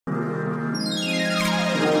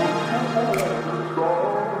Hey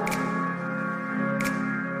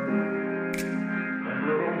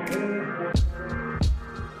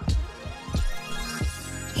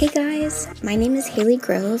guys, my name is Haley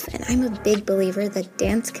Grove, and I'm a big believer that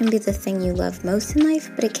dance can be the thing you love most in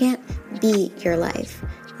life, but it can't be your life.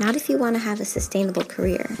 Not if you want to have a sustainable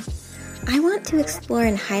career. I want to explore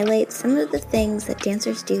and highlight some of the things that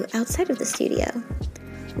dancers do outside of the studio.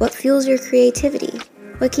 What fuels your creativity?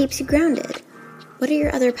 What keeps you grounded? What are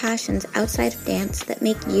your other passions outside of dance that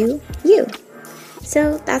make you, you?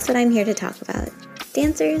 So that's what I'm here to talk about.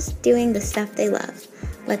 Dancers doing the stuff they love.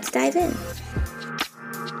 Let's dive in.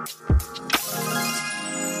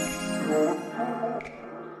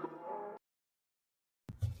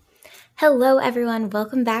 Hello everyone,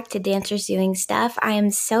 welcome back to Dancers Doing Stuff. I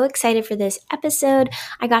am so excited for this episode.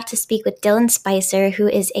 I got to speak with Dillon Spicer, who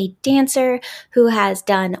is a dancer who has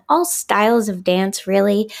done all styles of dance,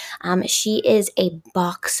 really. She is a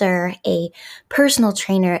boxer, a personal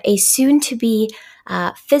trainer, a soon-to-be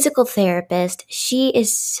physical therapist. She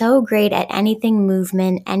is so great at anything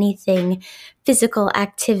movement, anything physical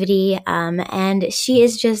activity, and she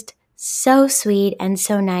is just so sweet and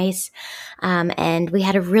so nice, and we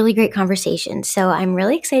had a really great conversation. So I'm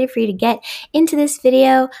really excited for you to get into this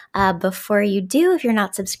video. Before you do, if you're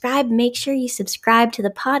not subscribed, make sure you subscribe to the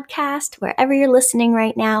podcast wherever you're listening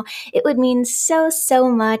right now. It would mean so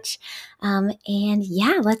much. And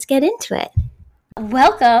yeah, let's get into it.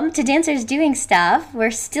 Welcome to Dancers Doing Stuff.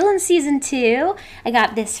 We're still in season 2. I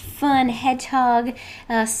got this fun hedgehog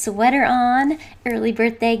sweater on, early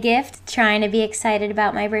birthday gift, trying to be excited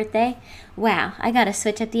about my birthday. Wow, I gotta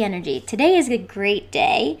switch up the energy. Today is a great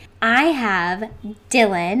day. I have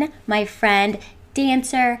Dillon, my friend,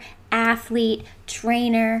 dancer, athlete,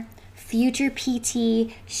 trainer, future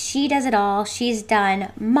PT. She does it all. She's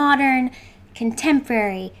done modern,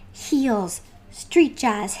 contemporary, heels, street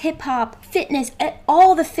jazz, hip-hop, fitness,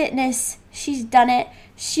 all the fitness. She's done it.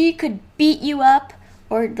 She could beat you up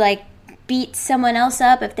or beat someone else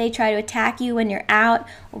up if they try to attack you when you're out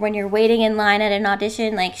or when you're waiting in line at an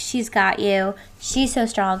audition. She's got you. She's so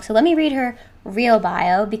strong. So let me read her real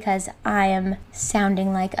bio because I am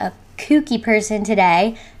sounding like a kooky person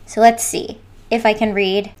today. So let's see if I can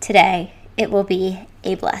read today. It will be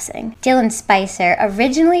a blessing. Dillon Spicer,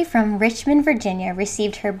 originally from Richmond, Virginia,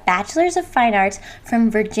 received her Bachelor's of Fine Arts from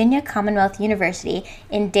Virginia Commonwealth University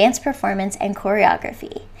in dance performance and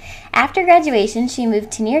choreography. After graduation, she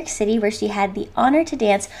moved to New York City, where she had the honor to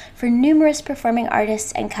dance for numerous performing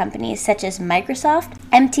artists and companies such as Microsoft,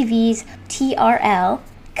 MTV's TRL,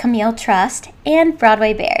 Camille Trust, and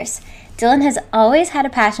Broadway Bears. Dillon has always had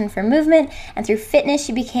a passion for movement, and through fitness,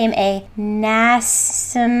 she became a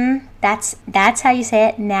NASM, that's how you say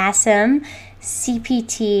it, NASM,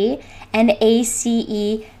 CPT, and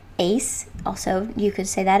ACE, also you could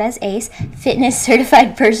say that as ACE, Fitness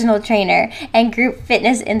Certified Personal Trainer and Group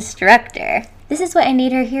Fitness Instructor. This is why I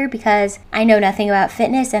need her here, because I know nothing about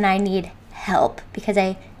fitness and I need help because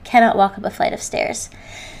I cannot walk up a flight of stairs.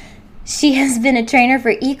 She has been a trainer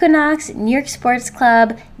for Equinox, New York Sports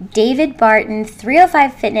Club, David Barton,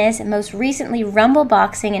 305 Fitness, and most recently Rumble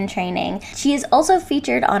Boxing and Training. She is also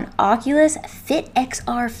featured on Oculus,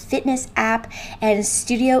 FitXR Fitness app, and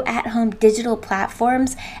Studio at-home digital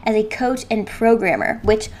platforms as a coach and programmer,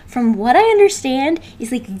 which from what I understand is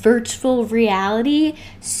virtual reality.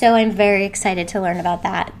 So I'm very excited to learn about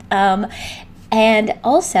that. And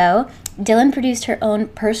also, Dillon produced her own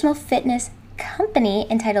personal fitness company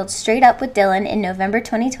entitled Straight Up with Dillon in November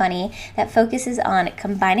 2020 that focuses on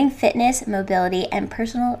combining fitness, mobility, and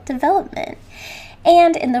personal development.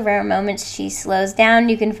 And in the rare moments she slows down,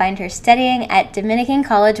 you can find her studying at Dominican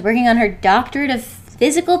College working on her doctorate of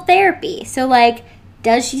physical therapy. So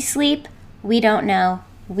does she sleep? We don't know.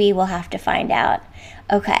 We will have to find out.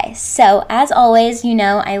 Okay, so as always,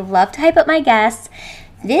 I love to hype up my guests.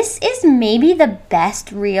 This is maybe the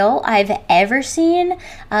best reel I've ever seen.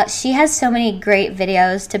 She has so many great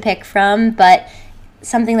videos to pick from, but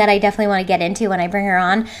something that I definitely want to get into when I bring her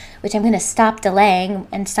on, which I'm going to stop delaying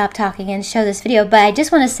and stop talking and show this video. But I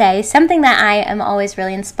just want to say something that I am always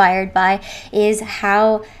really inspired by is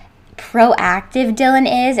how proactive Dillon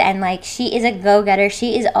is, and she is a go-getter.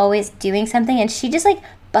 She is always doing something, and she just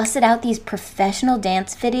busted out these professional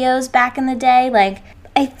dance videos back in the day.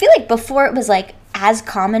 I feel like before it was as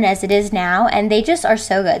common as it is now, and they just are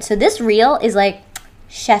so good. So this reel is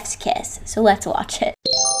chef's kiss. So let's watch it.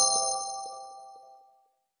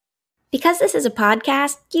 Because this is a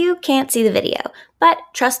podcast, you can't see the video, but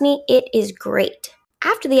trust me, it is great.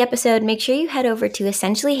 After the episode, make sure you head over to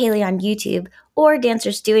Essentially Haley on YouTube or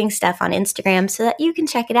Dancers Doing Stuff on Instagram so that you can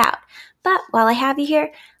check it out. But while I have you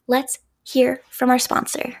here, let's hear from our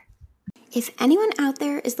sponsor. If anyone out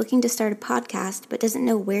there is looking to start a podcast but doesn't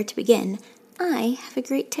know where to begin, I have a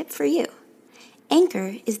great tip for you.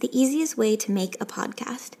 Anchor is the easiest way to make a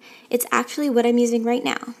podcast. It's actually what I'm using right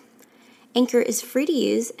now. Anchor is free to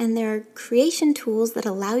use, and there are creation tools that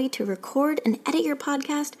allow you to record and edit your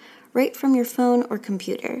podcast right from your phone or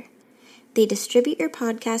computer. They distribute your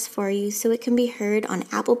podcast for you so it can be heard on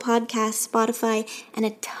Apple Podcasts, Spotify, and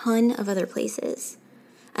a ton of other places.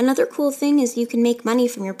 Another cool thing is you can make money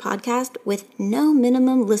from your podcast with no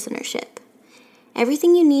minimum listenership.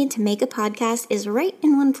 Everything you need to make a podcast is right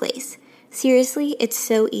in one place. Seriously, it's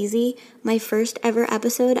so easy. My first ever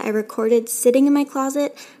episode I recorded sitting in my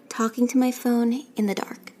closet, talking to my phone in the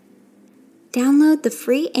dark. Download the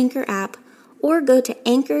free Anchor app or go to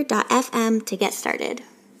anchor.fm to get started.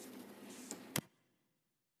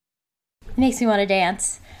 It makes me want to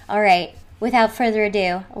dance. All right, without further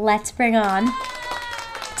ado, let's bring on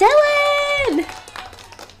Dillon!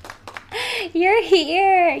 You're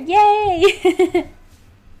here! Yay!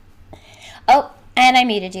 Oh, and I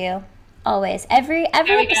muted you. Always. Every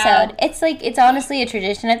episode. It's honestly a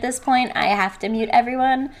tradition at this point. I have to mute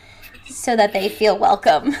everyone so that they feel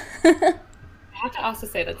welcome. I have to also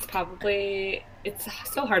say it's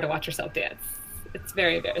so hard to watch yourself dance. It's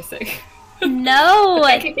very embarrassing. No!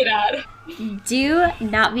 I kick it out. Do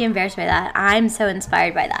not be embarrassed by that. I'm so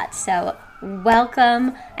inspired by that. So,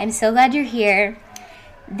 welcome. I'm so glad you're here.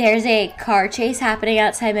 There's a car chase happening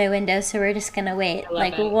outside my window, so we're just going to wait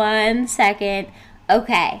 1 second.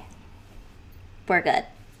 Okay. We're good.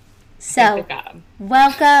 So,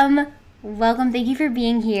 welcome. Thank you for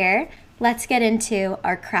being here. Let's get into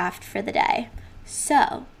our craft for the day.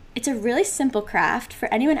 So, it's a really simple craft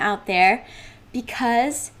for anyone out there.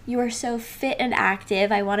 Because you are so fit and active,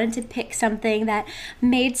 I wanted to pick something that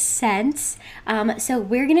made sense. So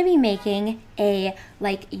we're going to be making a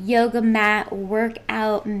yoga mat,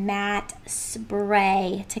 workout mat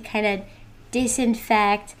spray to kind of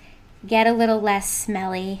disinfect, get a little less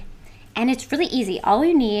smelly. And it's really easy. All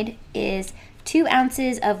you need is 2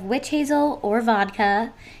 ounces of witch hazel or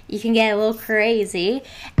vodka. You can get a little crazy.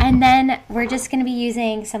 And then we're just going to be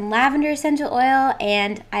using some lavender essential oil,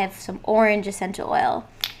 and I have some orange essential oil.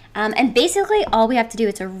 And basically all we have to do,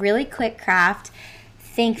 it's a really quick craft.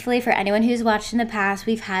 Thankfully, for anyone who's watched in the past,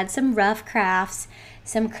 we've had some rough crafts,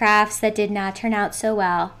 some crafts that did not turn out so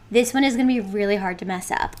well. This one is going to be really hard to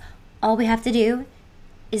mess up. All we have to do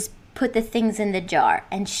is put the things in the jar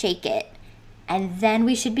and shake it, and then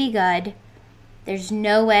we should be good. There's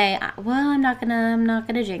no way, I'm not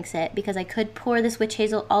gonna jinx it, because I could pour this witch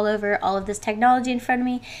hazel all over all of this technology in front of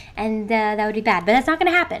me, and that would be bad, but that's not gonna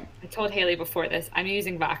happen. I told Haley before this, I'm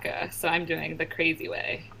using vodka, so I'm doing the crazy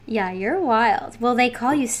way. Yeah, you're wild. Well, they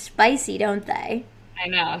call you spicy, don't they? I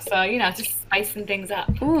know, so, just spicing things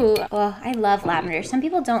up. Ooh, well, I love lavender. Some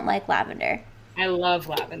people don't like lavender. I love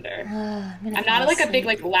lavender. I'm not a big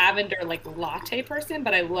lavender latte person,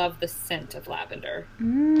 but I love the scent of lavender.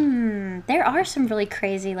 There are some really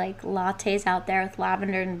crazy lattes out there with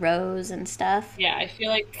lavender and rose and stuff. Yeah, I feel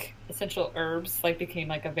like essential herbs became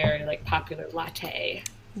a very popular latte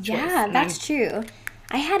choice. Yeah, that's true.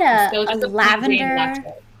 I had a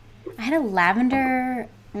lavender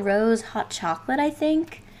rose hot chocolate, I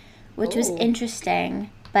think, which was interesting.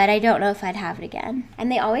 But I don't know if I'd have it again. And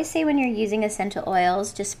they always say when you're using essential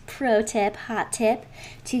oils, just pro tip, hot tip,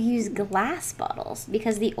 to use glass bottles,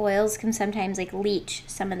 because the oils can sometimes leach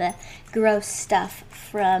some of the gross stuff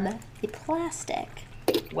from the plastic.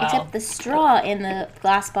 Wow. Except the straw in the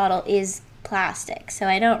glass bottle is plastic, so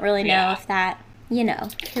I don't really know if that,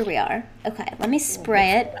 here we are. Okay, let me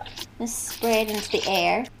spray it. Let's spray it into the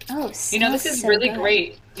air. Oh, this is so really good.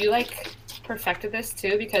 Great. You perfected this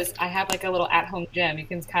too, because I have a little at-home gym. You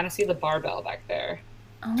can kind of see the barbell back there.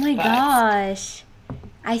 Oh my gosh.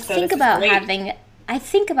 I think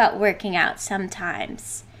about working out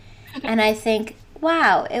sometimes. And I think,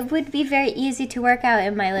 wow, it would be very easy to work out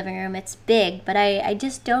in my living room. It's big, but I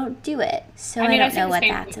just don't do it. So I don't know what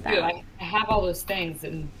that's about. I have all those things,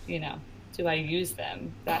 and do I use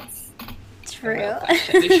them? That's true. A real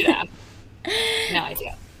question. You should have. No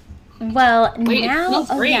idea. Well, now,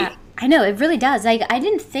 yeah. I know, it really does. I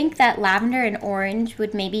didn't think that lavender and orange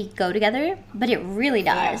would maybe go together, but it really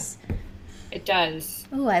does. Yeah, it does.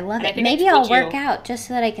 Oh, I love it. Maybe I'll work out just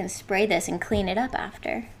so that I can spray this and clean it up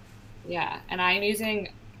after. Yeah, and I'm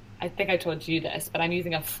using, I think I told you this, but I'm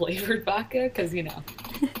using a flavored vodka because,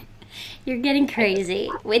 You're getting crazy.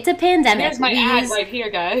 It's a pandemic. Here's my ad right here,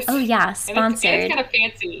 guys. Oh, yeah, sponsored. And it's kind of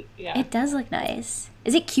fancy. Yeah. It does look nice.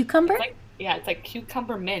 Is it cucumber? It's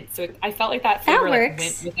cucumber mint. So I felt like that flavor works.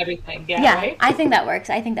 Mint with everything. Yeah, right? I think that works.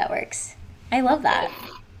 I love that.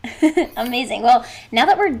 Amazing. Well, now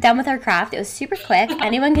that we're done with our craft, it was super quick.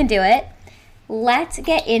 Anyone can do it. Let's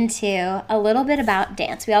get into a little bit about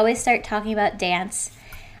dance. We always start talking about dance.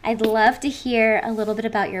 I'd love to hear a little bit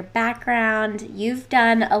about your background. You've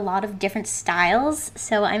done a lot of different styles,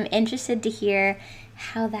 so I'm interested to hear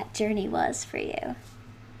how that journey was for you.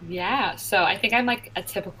 Yeah, so I think I'm like a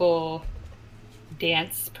typical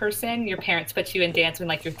dance person. Your parents put you in dance when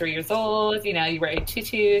like you're 3 years old, you wear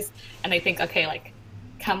tutus, and they think, okay, like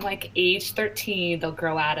come like age 13, they'll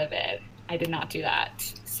grow out of it. I did not do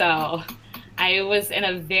that. So I was in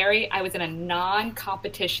a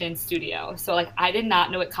non-competition studio. So like I did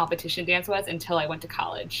not know what competition dance was until I went to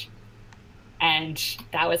college. And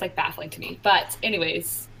that was like baffling to me. But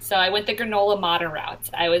anyways, so I went the granola modern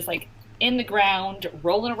route. I was like in the ground,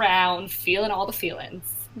 rolling around, feeling all the feelings.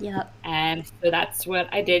 Yep. And so that's what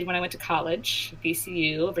I did when I went to college,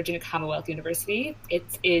 VCU, Virginia Commonwealth University. It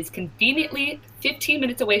is conveniently 15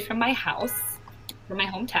 minutes away from my house, from my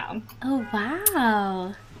hometown. Oh,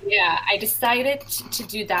 wow. Yeah, I decided to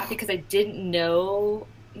do that because I didn't know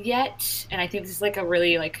yet. And I think this is like a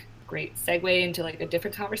really like great segue into like a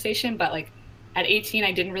different conversation. But like at 18,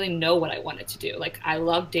 I didn't really know what I wanted to do. Like I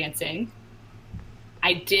loved dancing.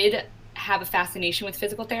 I did have a fascination with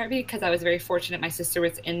physical therapy because I was very fortunate. My sister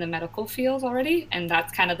was in the medical field already, and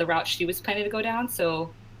that's kind of the route she was planning to go down.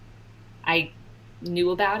 So I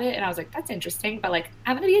knew about it and I was like, that's interesting, but like,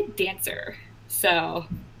 I'm going to be a dancer. So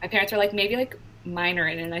my parents were like, maybe like minor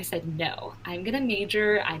in it. And I said, no, I'm going to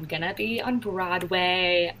major. I'm going to be on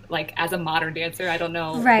Broadway. Like as a modern dancer, I don't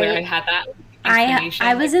know where I had that.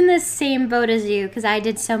 I was in the same boat as you because I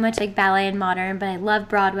did so much like ballet and modern, but I love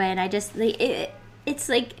Broadway, and I just it's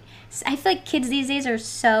like I feel like kids these days are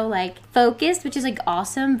so like focused, which is like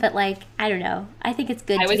awesome, but like I don't know. I think it's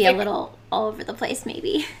good to be like, a little all over the place,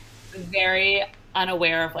 maybe. Very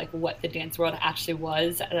unaware of like what the dance world actually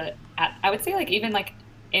was. I would say like even like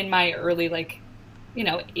in my early like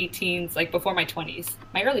 18s, like before my 20s,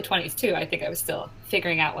 my early 20s too. I think I was still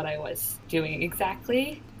figuring out what I was doing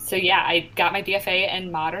exactly. So yeah, I got my BFA in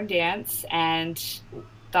modern dance and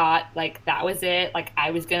thought like that was it. Like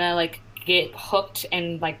I was gonna like get hooked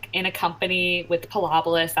and like in a company with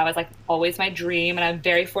Pilabolus. That was like always my dream. And I'm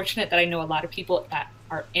very fortunate that I know a lot of people that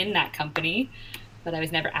are in that company, but I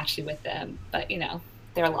was never actually with them. But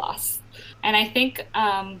they're lost. And I think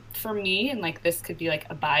for me, and like this could be like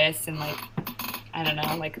a bias and like, I don't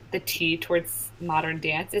know, like the T towards modern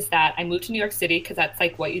dance is that I moved to New York City because that's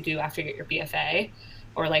like what you do after you get your BFA,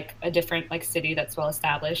 or like a different like city that's well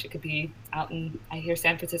established. It could be out in, I hear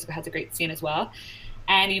San Francisco has a great scene as well.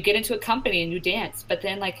 And you get into a company and you dance, but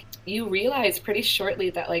then like you realize pretty shortly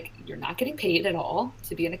that like you're not getting paid at all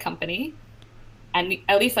to be in a company. And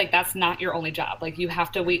at least like that's not your only job. Like you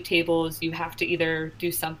have to wait tables, you have to either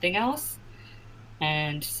do something else.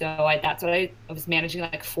 And so that's what I was managing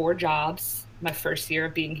like 4 jobs my first year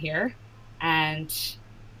of being here. And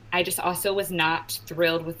I just also was not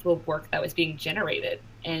thrilled with the work that was being generated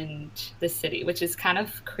in the city, which is kind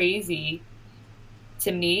of crazy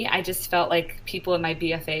to me. I just felt like people in my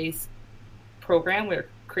BFA's program were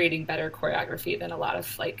creating better choreography than a lot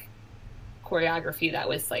of like choreography that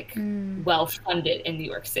was like well funded in New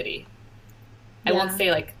York City. I won't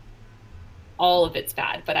say like all of it's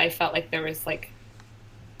bad, but I felt like there was like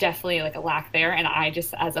definitely like a lack there. And I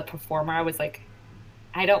just, as a performer, I was like,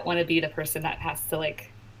 I don't want to be the person that has to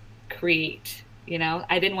like create,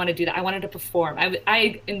 I didn't want to do that. I wanted to perform.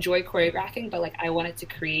 I enjoy choreographing, but like I wanted to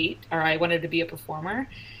create, or I wanted to be a performer.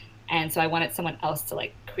 And so I wanted someone else to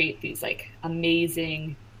like create these like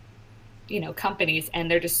amazing, companies, and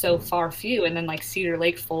they're just so far few. And then like Cedar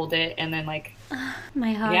Lake folded, and then like,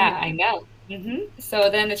 my heart. Yeah, I know. So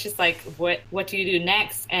then it's just like, what do you do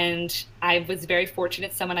next? And I was very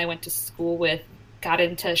fortunate. Someone I went to school with got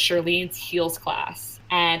into Charlene's heels class.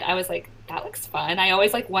 And I was like, that looks fun. I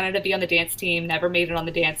always like wanted to be on the dance team, never made it on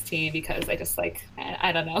the dance team because I just like,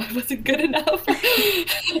 I don't know, it wasn't good enough.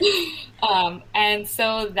 And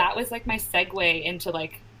so that was like my segue into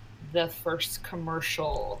like the first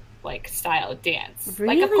commercial like style dance.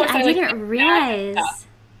 Really? Like, of course, I didn't realize.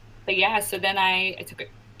 But yeah, so then I took it.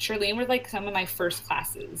 Charlene were like some of my first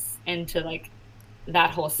classes into like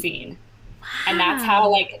that whole scene. Wow. And that's how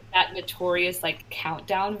like that notorious like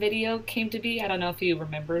countdown video came to be. I don't know if you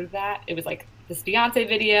remember that. It was like this Beyonce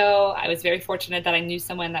video. I was very fortunate that I knew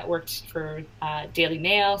someone that worked for Daily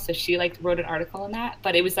Mail, so she like wrote an article on that.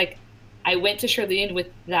 But it was like I went to Charlene with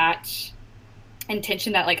that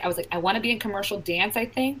intention that like I was like, I want to be in commercial dance, I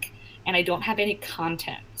think, and I don't have any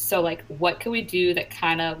content. So like what can we do that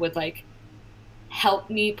kind of would like help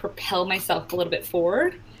me propel myself a little bit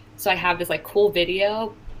forward? So I have this like cool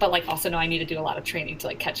video, but like also know I need to do a lot of training to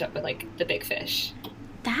like catch up with like the big fish.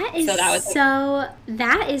 That is So that was like,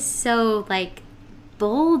 that is so like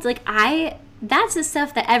bold. Like that's the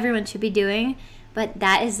stuff that everyone should be doing, but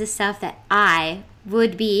that is the stuff that I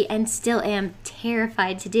would be and still am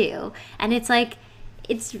terrified to do. And it's like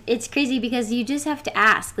it's crazy because you just have to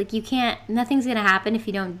ask. Like you can't, nothing's going to happen if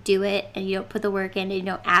you don't do it and you don't put the work in and you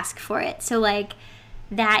don't ask for it. So like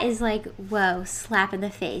that is like, whoa, slap in the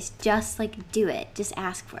face. Just like do it. Just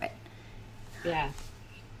ask for it. yeah.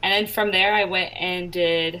 And then from there, I went and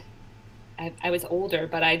did. I was older,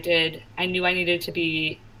 but I knew I needed to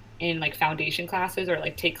be in like foundation classes or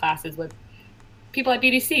like take classes with people at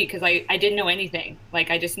BDC because I didn't know anything.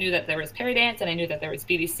 Like I just knew that there was Perry Dance and I knew that there was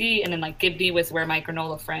BDC, and then like Gibney was where my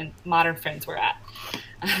modern friends were at.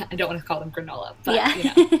 I don't want to call them granola, but Yeah. you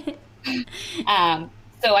know.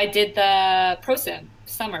 So I did the ProSim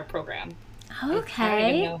summer program. I don't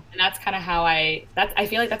even Okay. know. And that's kind of how I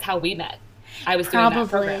feel like that's how we met. I was doing that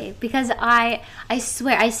program. Probably because I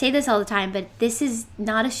swear I say this all the time, but this is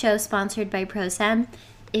not a show sponsored by ProSem.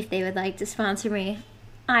 If they would like to sponsor me,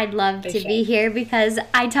 I'd love They to be should. here because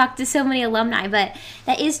I talk to so many alumni. But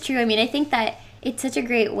that is true. I mean, I think that it's such a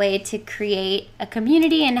great way to create a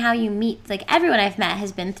community and how you meet. Like everyone I've met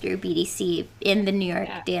has been through BDC in the New York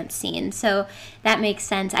Yeah. dance scene, so that makes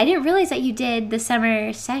sense. I didn't realize that you did the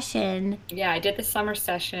summer session. Yeah, I did the summer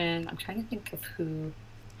session. I'm trying to think of who.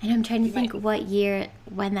 And I'm trying to You think might. what year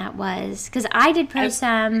when that was. Because I did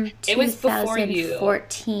ProSam It was before you.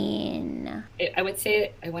 2014. I would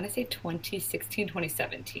say, I want to say 2016,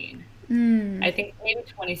 2017. Mm, I think maybe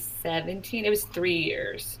 2017. It was 3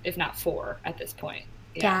 years, if not four at this point.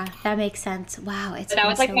 Yeah. yeah, that makes sense. Wow, it's So that been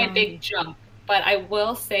was like so my long. big jump. But I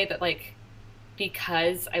will say that like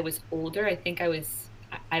because I was older, I think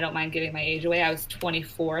I don't mind giving my age away. I was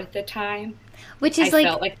 24 at the time. Which is I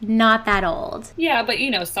like felt like, not that old. yeah, but you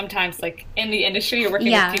know, sometimes like in the industry, you're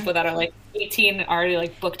working Yeah, with people that are like 18 and already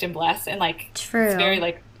like booked and blessed, and like it's very true.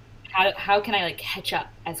 like how can I like catch up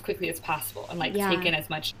as quickly as possible and like take Yeah. in as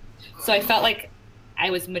much. So I felt like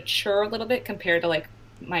I was mature a little bit compared to like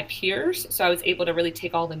my peers, so I was able to really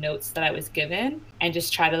take all the notes that I was given and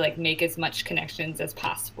just try to like make as much connections as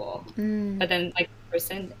possible. Mm, But then like the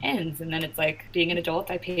person ends, and then it's like being an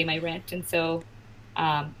adult, I pay my rent, and so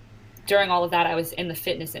um, during all of that, I was in the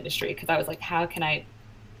fitness industry because I was like, how can I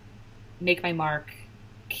make my mark,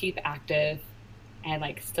 keep active, and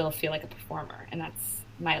like still feel like a performer? And that's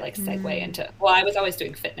my like segue mm, into, well, I was always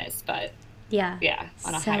doing fitness, but yeah, yeah,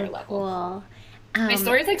 on a higher so level. cool. My Um,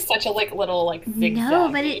 story is like such a like little like No,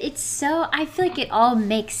 but zigzaggy. it's so, I feel like it all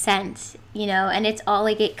makes sense, you know, and it's all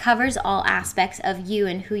like it covers all aspects of you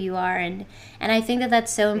and who you are. And I think that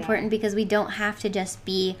that's so Yeah, important because we don't have to just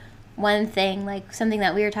be one thing. Like something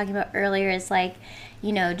that we were talking about earlier is like,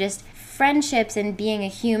 you know, just friendships and being a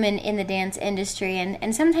human in the dance industry.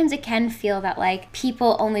 And sometimes it can feel that like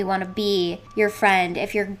people only want to be your friend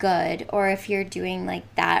if you're good or if you're doing like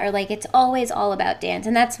that, or like it's always all about dance.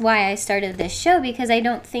 And that's why I started this show, because I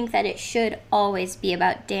don't think that it should always be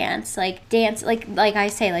about dance. Like dance, like I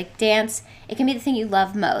say, like dance, it can be the thing you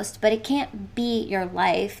love most, but it can't be your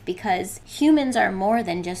life, because humans are more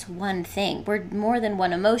than just one thing. We're more than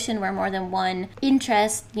one emotion, we're more than one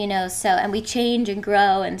interest, you know, so, and we change and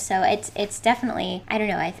grow. And so it's definitely, I don't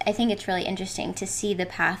know, I think it's really interesting to see the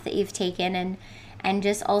path that you've taken. And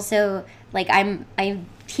just also like I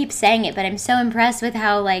keep saying it, but I'm so impressed with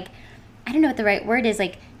how, like, I don't know what the right word is,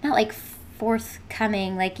 like not like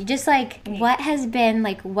forthcoming, like you just like, what has been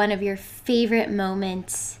like one of your favorite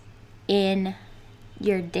moments in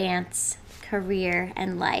your dance career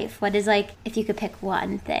and life? What is, like, if you could pick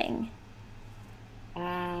one thing?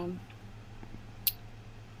 um,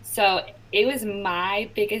 so it was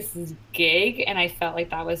my biggest gig, and I felt like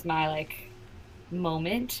that was my like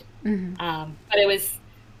moment. Hmm. But it was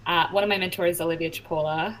one of my mentors, Olivia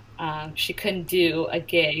Chipola. She couldn't do a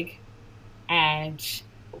gig, and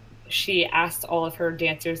she asked all of her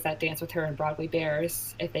dancers that dance with her in Broadway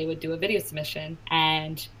Bears if they would do a video submission.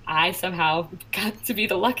 And I somehow got to be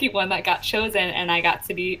the lucky one that got chosen, and I got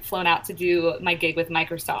to be flown out to do my gig with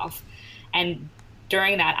Microsoft. And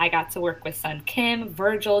during that, I got to work with Sun Kim,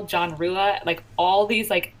 Virgil, John Rua, like all these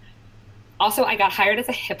like. Also, I got hired as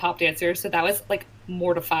a hip hop dancer, so that was like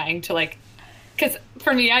mortifying to like, because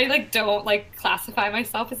for me, I like don't like classify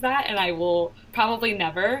myself as that, and I will probably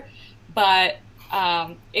never. But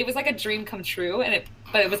it was like a dream come true,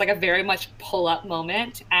 but it was like a very much pull up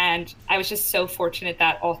moment, and I was just so fortunate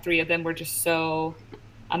that all three of them were just so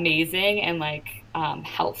amazing and like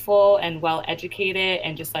helpful and well educated,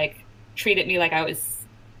 and just like treated me like I was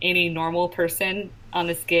any normal person on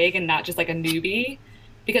this gig and not just like a newbie,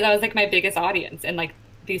 because I was like my biggest audience, and like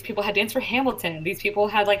these people had danced for Hamilton. These people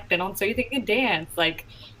had like been on So You Think You Can Dance, like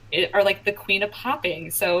are like the queen of popping.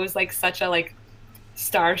 So it was like such a like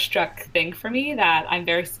starstruck thing for me that I'm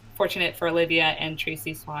very fortunate for Olivia and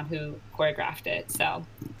Tracy Swan who choreographed it. So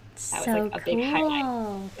that was like So a big highlight.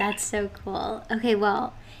 cool. That's so cool. Okay,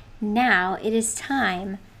 well, now it is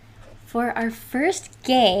time for our first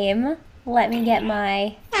game. Let me get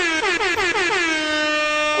my.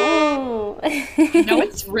 Ooh. You know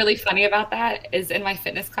what's really funny about that is in my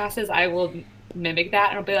fitness classes, I will mimic that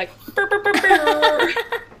and I'll be like, "Brr, brr, brr, brr."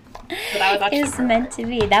 So that was It actually was meant to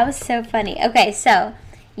be. That was so funny. Okay, so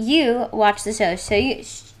you watch the show. So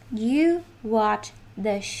you watch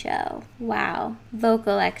the show. Wow.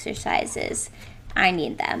 Vocal exercises. I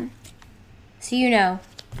need them. So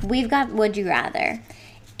we've got Would You Rather.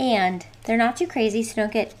 And they're not too crazy, so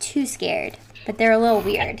don't get too scared. But they're a little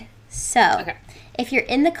weird. So if you're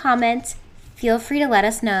in the comments, feel free to let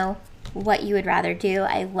us know what you would rather do.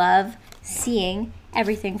 I love seeing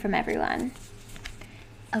everything from everyone.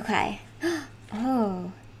 Okay.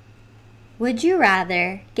 Oh. Would you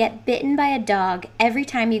rather get bitten by a dog every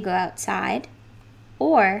time you go outside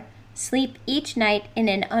or sleep each night in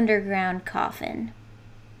an underground coffin?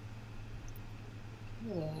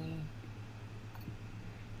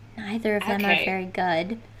 Neither of them are very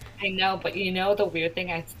good. I know, but you know the weird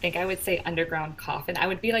thing, I think I would say underground coffin. I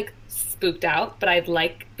would be like spooked out, but I'd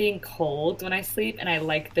like being cold when I sleep and I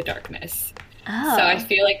like the darkness. Oh. So I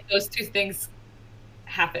feel like those two things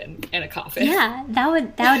happen in a coffin. Yeah, that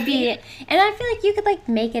would be it. And I feel like you could like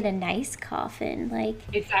make it a nice coffin. Like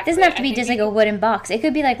Exactly. it doesn't have to be just like a wooden box. It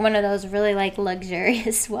could be like one of those really like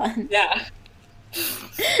luxurious ones. Yeah.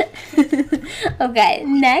 Okay,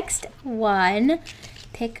 next one.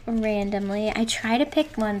 Pick randomly. I try to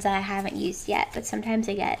pick ones that I haven't used yet, but sometimes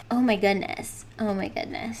I get, oh my goodness. Oh my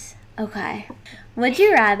goodness. Okay. Would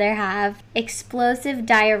you rather have explosive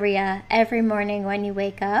diarrhea every morning when you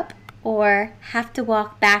wake up or have to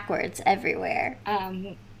walk backwards everywhere?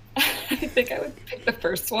 I think I would pick the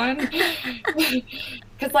first one.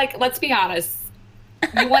 Because, like, let's be honest.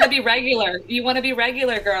 You want to be regular. You want to be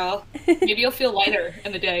regular, girl. Maybe you'll feel lighter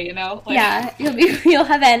in the day, you know? Like, yeah, you'll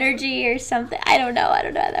have energy or something. I don't know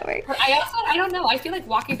how that works. I don't know. I feel like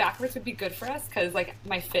walking backwards would be good for us because, like,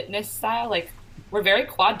 my fitness style, like, we're very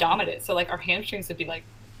quad dominant. So, like, our hamstrings would be, like,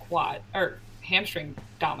 quad or hamstring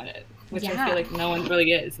dominant, which I feel like no one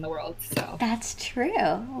really is in the world. So that's true.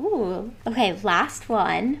 Ooh. Okay, last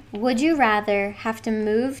one. Would you rather have to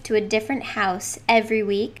move to a different house every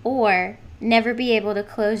week or never be able to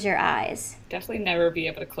close your eyes? Definitely never be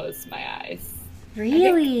able to close my eyes.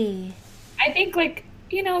 Really? I think like,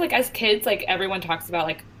 you know, like as kids, like everyone talks about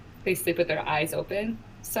like they sleep with their eyes open.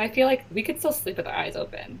 So I feel like we could still sleep with our eyes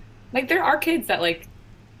open. Like there are kids that like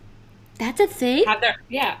that's a thing?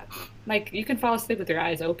 Like you can fall asleep with your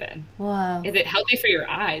eyes open. Whoa. Is it healthy for your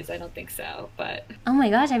eyes? I don't think so, but oh my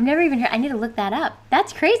gosh, I've never even heard. I need to look that up.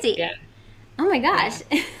 That's crazy. Yeah. Oh my gosh.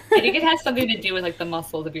 Yeah. I think it has something to do with like the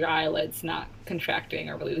muscles of your eyelids not contracting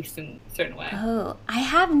or released in a certain way. Oh, I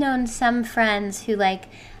have known some friends who like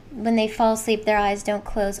when they fall asleep their eyes don't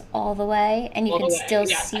close all the way and you can still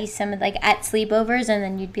see some of like at sleepovers and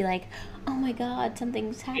then you'd be like, oh my god,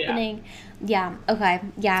 something's happening. Yeah. Okay.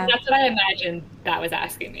 Yeah. So that's what I imagined that was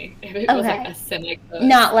asking me. If it was like a semi-close.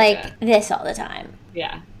 Not like this all the time.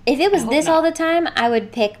 Yeah. If it was this all the time, I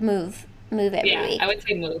would pick move every week. I would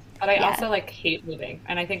say move. But I also like hate moving.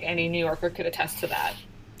 And I think any New Yorker could attest to that.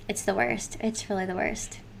 It's the worst. It's really the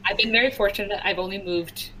worst. I've been very fortunate. I've only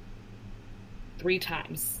moved 3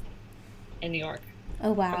 times in New York.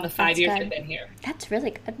 Oh, wow. From the 5 years I've been here. That's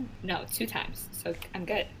really good. No, 2 times. So I'm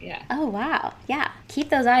good. Yeah. Oh, wow. Yeah. Keep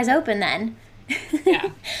those eyes open then.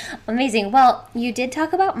 Yeah. Amazing. Well, you did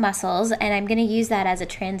talk about muscles, and I'm going to use that as a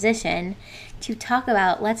transition to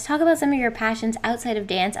let's talk about some of your passions outside of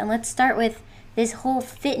dance, and let's start with this whole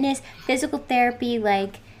fitness, physical therapy,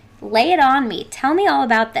 like, lay it on me. Tell me all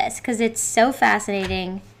about this, because it's so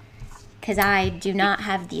fascinating, because I do not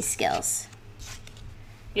have these skills.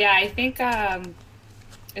 Yeah, I think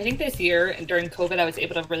this year during COVID, I was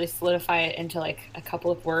able to really solidify it into like a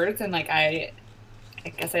couple of words, and like I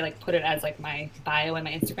guess I like put it as like my bio and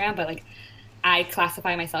my Instagram, but like I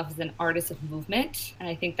classify myself as an artist of movement, and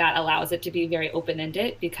I think that allows it to be very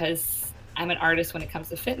open-ended because I'm an artist when it comes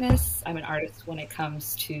to fitness, I'm an artist when it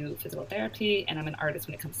comes to physical therapy, and I'm an artist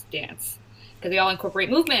when it comes to dance because they all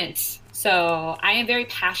incorporate movement. So I am very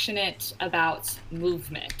passionate about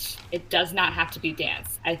movement. It does not have to be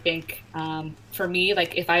dance. I think for me,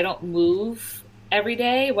 like if I don't move, every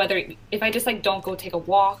day, whether if I just like don't go take a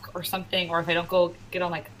walk or something, or if I don't go get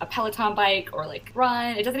on like a Peloton bike or like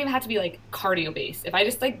run, it doesn't even have to be like cardio based. If I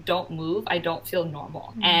just like don't move, I don't feel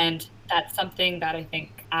normal. And that's something that I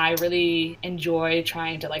think I really enjoy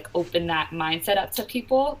trying to like open that mindset up to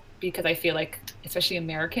people, because I feel like, especially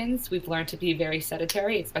Americans, we've learned to be very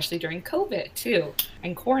sedentary, especially during COVID too,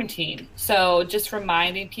 and quarantine. So just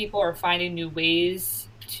reminding people or finding new ways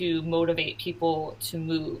to motivate people to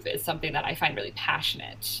move is something that I find really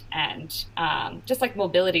passionate. And just like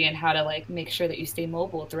mobility and how to like make sure that you stay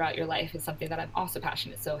mobile throughout your life is something that I'm also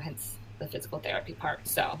passionate. So hence the physical therapy part.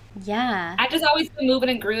 So Yeah. I just always been moving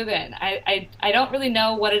and grooving. I don't really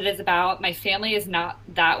know what it is about. My family is not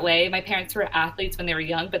that way. My parents were athletes when they were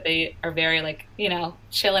young, but they are very like,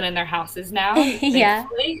 chilling in their houses now, Yeah.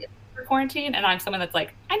 thankfully, for quarantine. And I'm someone that's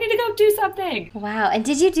like, I need to go do something. Wow. And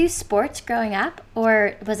did you do sports growing up,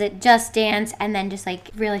 or was it just dance and then just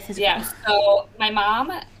like really physical? Yeah. So my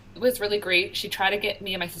mom was really great. She tried to get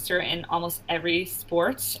me and my sister in almost every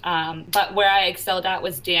sport. But where I excelled at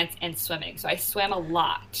was dance and swimming. So I swam a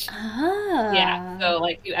lot. Oh. Yeah. So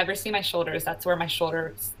like you ever see my shoulders, that's where my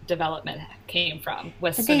shoulders development came from,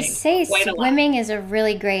 was But they swimming say quite a lot. swimming is a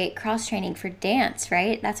really great cross training for dance,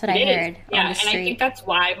 right? That's what I It is. heard Yeah, on the and I think street. that's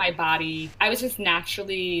why my body, I was just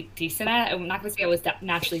naturally decent at it. I'm not going to say I was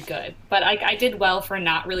naturally good, but I did well for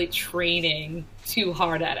not really training too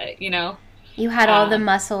hard at it, You had all the Um,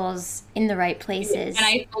 muscles in the right places. And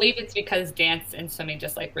I believe it's because dance and swimming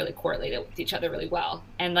just like really correlated with each other really well.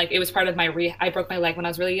 And like it was part of my I broke my leg when I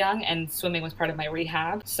was really young, and swimming was part of my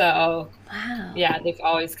rehab. So Wow. yeah, they've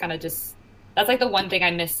always kind of just, that's like the one thing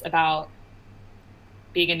I miss about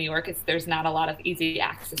being in New York is there's not a lot of easy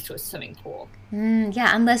access to a swimming pool.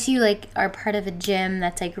 Yeah, unless you like are part of a gym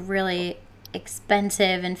that's like really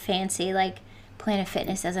expensive and fancy, like Planet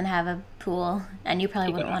Fitness doesn't have a pool, and you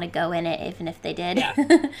probably wouldn't want to go in it even if they did. Yeah.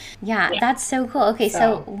 Yeah, Yeah. that's so cool. Okay,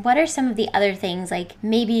 so what are some of the other things, like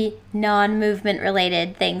maybe non-movement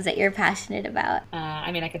related things that you're passionate about?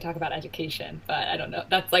 I mean, I could talk about education, but I don't know.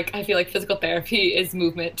 That's like, I feel like physical therapy is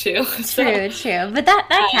movement too. True, true. But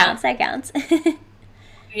that counts. That counts.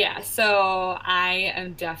 Yeah, so I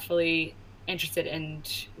am definitely interested in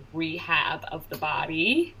rehab of the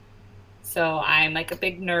body. So I'm like a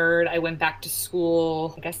big nerd. I went back to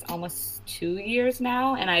school, I guess almost 2 years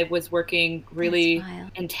now, and I was working really That's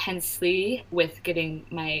wild. intensely with getting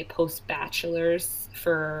my post-bachelor's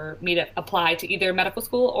for me to apply to either medical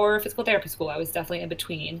school or physical therapy school. I was definitely in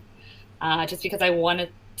between, just because I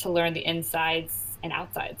wanted to learn the insides and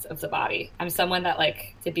outsides of the body. I'm someone that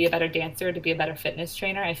like to be a better dancer, to be a better fitness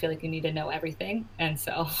trainer, I feel like you need to know everything. And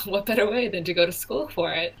so what better way than to go to school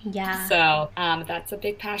for it? Yeah. So that's a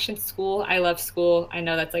big passion. School. I love school. I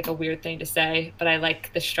know that's like a weird thing to say, but I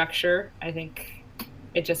like the structure. I think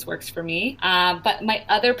it just works for me. But my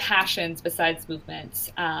other passions besides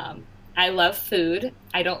movement, I love food.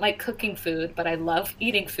 I don't like cooking food, but I love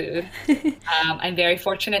eating food. I'm very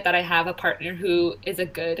fortunate that I have a partner who is a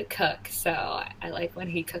good cook. So I like when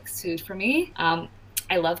he cooks food for me.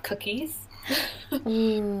 I love cookies.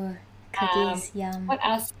 Ooh, cookies, yum. What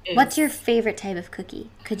else is... What's your favorite type of cookie?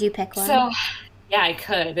 Could you pick one? So, yeah, I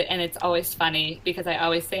could. And it's always funny because I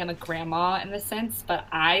always say I'm a grandma in the sense, but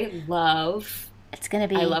I love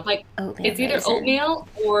I love like oatmeal it's either raisin. oatmeal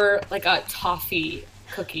or like a toffee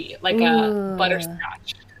cookie, like Ooh. a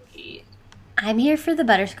butterscotch cookie. I'm here for the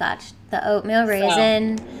butterscotch. The oatmeal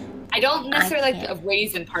raisin. I don't necessarily like can't. the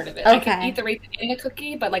raisin part of it. Okay. I can eat the raisin in the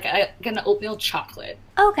cookie, but like an oatmeal chocolate.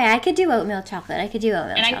 Okay, I could do oatmeal chocolate. And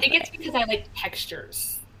chocolate. I think it's because I like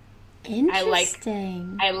textures.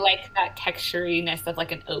 Interesting. I like that texturiness of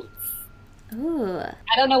like an oats. Ooh.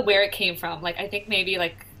 I don't know where it came from. Like I think maybe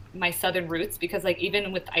like my southern roots, because like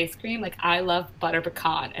even with ice cream, like I love butter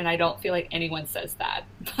pecan, and I don't feel like anyone says that.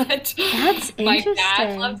 But That's my interesting.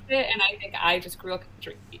 dad loves it, and I think I just grew up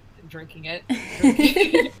drinking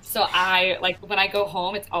it. So I like when I go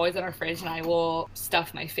home, it's always in our fridge, and I will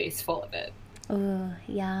stuff my face full of it. Ooh,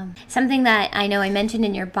 yeah. Something that I know I mentioned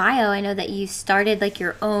in your bio, I know that you started like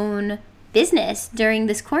your own business during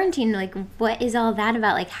this quarantine. Like, what is all that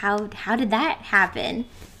about? Like, how did that happen?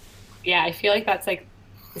 Yeah, I feel like that's like,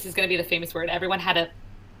 this is going to be the famous word. Everyone had a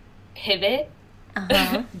pivot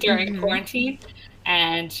during quarantine.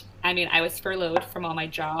 And I mean, I was furloughed from all my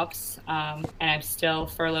jobs, and I'm still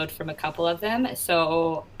furloughed from a couple of them.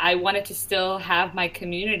 So I wanted to still have my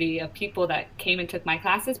community of people that came and took my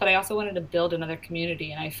classes, but I also wanted to build another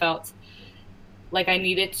community. And I felt like I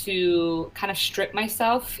needed to kind of strip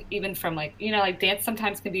myself even from like, like dance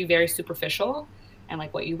sometimes can be very superficial and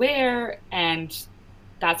like what you wear. And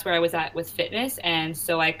that's where I was at with fitness. And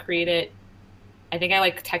so I created I think I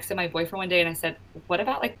like texted my boyfriend one day and I said, what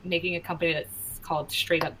about like making a company that's called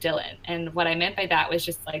Straight Up Dillon? And what I meant by that was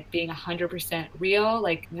just like being 100% real.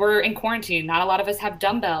 Like, we're in quarantine. Not a lot of us have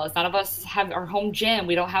dumbbells. None of us have our home gym.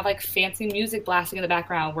 We don't have like fancy music blasting in the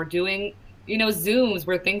background. We're doing, Zooms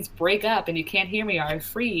where things break up and you can't hear me or I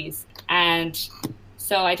freeze. And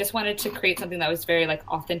so I just wanted to create something that was very like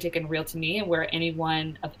authentic and real to me, and where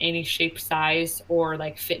anyone of any shape, size, or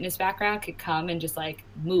like fitness background could come and just like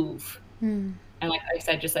move. And like I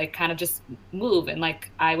said, just like kind of just move, and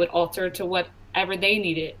like I would alter to whatever they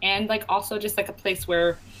needed. And like also just like a place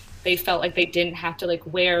where they felt like they didn't have to like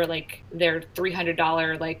wear like their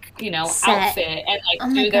 $300 like, outfit and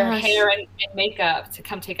like do their hair and makeup to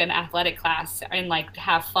come take an athletic class and like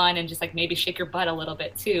have fun and just like maybe shake your butt a little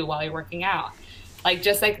bit too while you're working out. Like,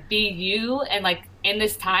 just like be you. And like in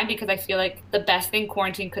this time, because I feel like the best thing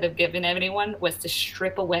quarantine could have given anyone was to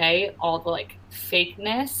strip away all the like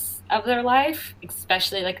fakeness of their life,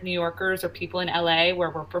 especially like New Yorkers or people in LA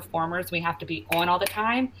where we're performers, we have to be on all the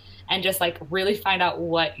time, and just like really find out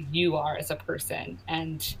what you are as a person.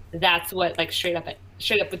 And that's what like straight up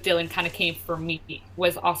with Dillon kind of came for me,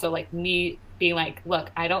 was also like me being like, look,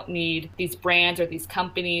 I don't need these brands or these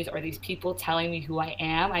companies or these people telling me who I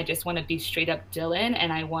am. I just want to be straight up Dillon,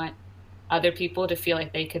 and I want other people to feel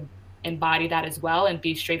like they could embody that as well and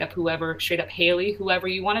be straight up Haley, whoever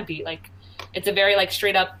you want to be. Like, it's a very like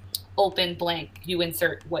straight up open blank. You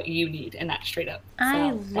insert what you need in that straight up.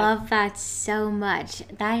 I love that so much.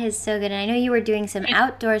 That is so good. And I know you were doing some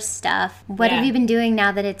outdoor stuff. What have you been doing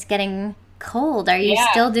now that it's getting cold? Are you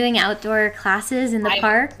still doing outdoor classes in the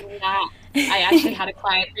park? I actually had a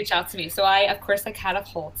client reach out to me. So I, of course, like had a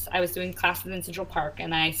halt. I was doing classes in Central Park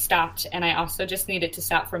and I stopped, and I also just needed to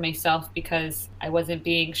stop for myself because I wasn't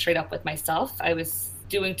being straight up with myself. I was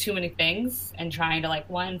doing too many things and trying to like,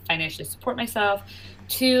 one, financially support myself.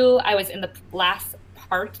 Two, I was in the last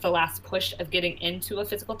push of getting into a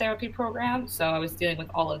physical therapy program. So I was dealing with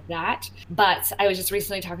all of that. But I was just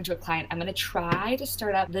recently talking to a client. I'm going to try to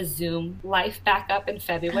start up the Zoom life back up in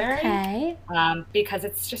February. Okay. Because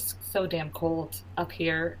it's just so damn cold up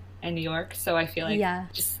here in New York. So I feel like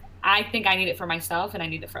I think I need it for myself and I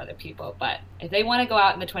need it for other people. But if they want to go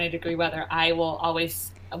out in the 20-degree weather, I will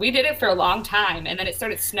always. We did it for a long time, and then it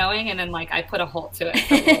started snowing, and then like I put a halt to it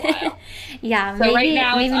for a little while. Yeah, so maybe, right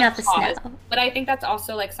now maybe not the pause. snow. But I think that's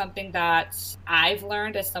also like something that I've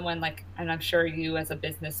learned as someone like, and I'm sure you as a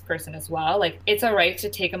business person as well, like it's all right to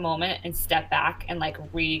take a moment and step back and like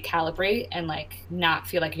recalibrate and like not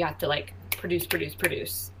feel like you have to like produce,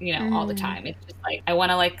 all the time. It's just like, I want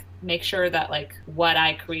to like make sure that like what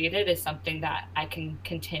I created is something that I can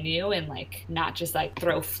continue and like not just like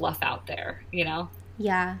throw fluff out there,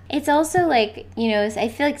 Yeah. It's also like, I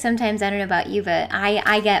feel like sometimes, I don't know about you, but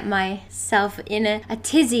I get myself in a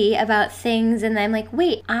tizzy about things, and I'm like,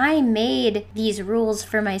 wait, I made these rules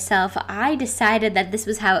for myself. I decided that this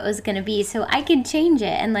was how it was going to be, so I can change it.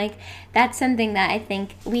 And like, that's something that I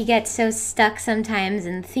think we get so stuck sometimes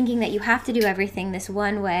in thinking that you have to do everything this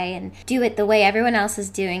one way and do it the way everyone else is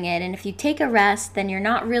doing it. And if you take a rest, then you're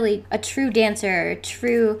not really a true dancer or a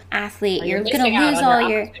true athlete. You're going to lose all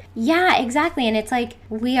your... Yeah, exactly. And it's like,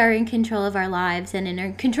 we are in control of our lives and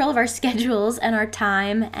in control of our schedules and our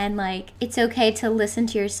time. And like, it's okay to listen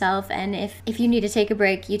to yourself. And if you need to take a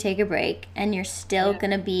break, you take a break. And you're still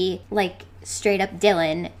going to be like straight up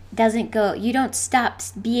Dillon. You don't stop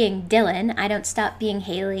being Dillon. I don't stop being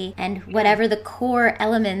Haley. And whatever the core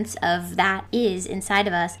elements of that is inside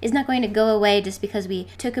of us is not going to go away just because we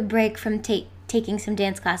took a break from taking some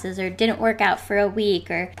dance classes or didn't work out for a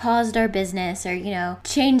week or paused our business or,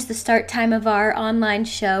 changed the start time of our online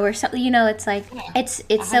show or something. It's like, it's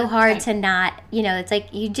so hard to not, it's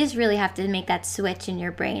like you just really have to make that switch in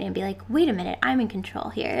your brain and be like, wait a minute, I'm in control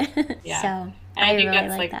here. Yeah. So and I think really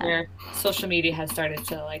that's like where social media has started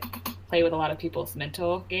to like play with a lot of people's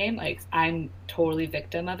mental game. Like, I'm totally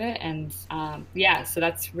victim of it. And so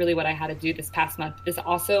that's really what I had to do this past month. This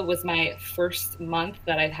also was my first month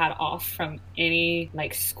that I've had off from any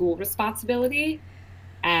like school responsibility.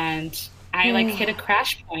 And I like hit a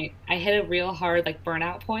crash point. I hit a real hard like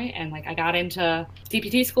burnout point, and like I got into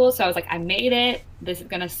DPT school. So I was like, I made it. This is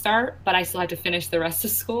going to start, but I still have to finish the rest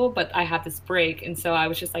of school, but I have this break. And so I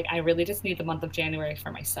was just like, I really just need the month of January for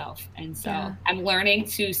myself. And so I'm learning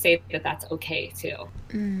to say that that's okay too.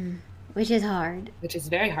 Which is hard. Which is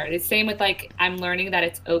very hard. It's same with like, I'm learning that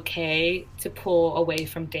it's okay to pull away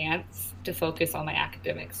from dance to focus on my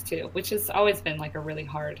academics too, which has always been like a really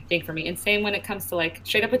hard thing for me. And same when it comes to like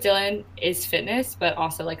Straight Up with Dillon is fitness, but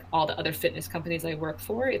also like all the other fitness companies I work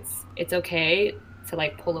for, it's okay to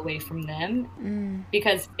like pull away from them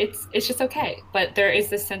because it's just okay. But there is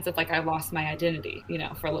this sense of like I lost my identity,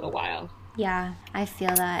 for a little while. Yeah, I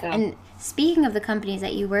feel that. So And speaking of the companies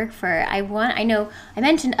that you work for, I know I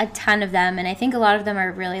mentioned a ton of them and I think a lot of them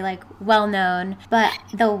are really like well known, but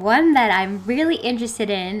the one that I'm really interested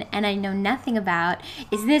in and I know nothing about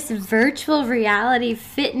is this virtual reality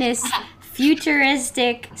fitness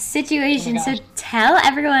futuristic oh my situation. So gosh, tell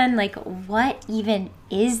everyone like what even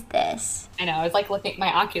is this? I know. I was like looking at my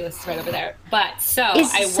Oculus right over there. But so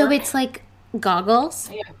Is I so work. it's like goggles?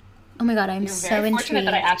 Yeah, Oh my god, I'm you're so very fortunate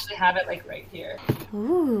that I intrigued. actually have it like right here.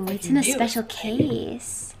 Ooh, Like it's you in a knew special it.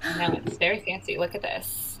 case. No, it's very fancy. Look at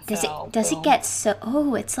this. So Does it boom. get so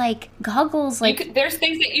oh, it's like goggles like There's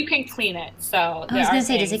things that you can clean it. So I there was are gonna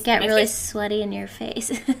say, does it things, and get this really is sweaty in your face?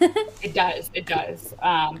 it does. It does.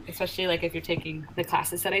 Especially like if you're taking the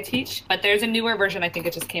classes that I teach. But there's a newer version. I think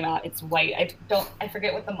it just came out. It's white. I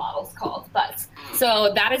forget what the model's called. But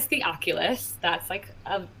so that is the Oculus. That's like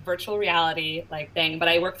a virtual reality like thing. But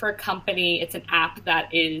I work for a company. It's an app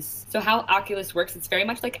that is, so how Oculus works, it's very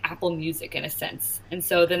much like Apple Music in a sense. And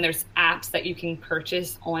so then there's apps that you can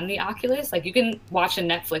purchase on the Oculus. Like you can watch a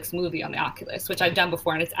Netflix movie on the Oculus, which I've done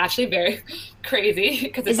before. And it's actually very crazy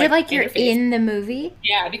because it's Is it like like you're interface. in the movie?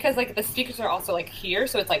 Yeah, because like the speakers are also like here,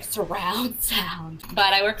 so it's like surround sound.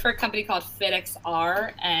 But I work for a company called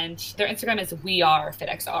FitXR, and their Instagram is We Are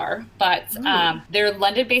FitXR. But Ooh. they're a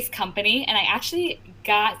London-based company, and I actually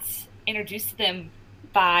got introduced to them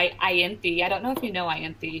by Ianthe. I don't know if you know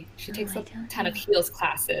Ianthe. She No, takes I a don't ton of know. heels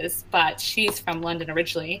classes, but she's from London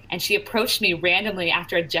originally, and she approached me randomly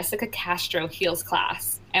after a Jessica Castro heels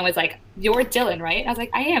class and was like, "You're Dillon, right?" I was like,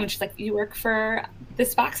 "I am." And she's like, "You work for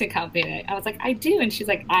this boxing company?" I was like, "I do." And she's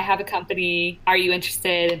like, "I have a company. Are you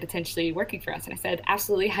interested in potentially working for us?" And I said,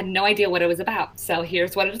 "Absolutely." Had no idea what it was about. So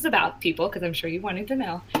here's what it is about, people, because I'm sure you wanted to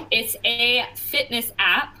know. It's a fitness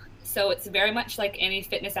app. So it's very much like any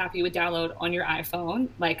fitness app you would download on your iPhone,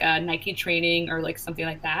 like a Nike training or like something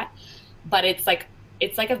like that. But it's like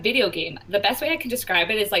a video game. The best way I can describe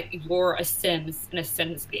it is like you're a Sims in a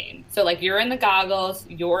Sims game. So like you're in the goggles,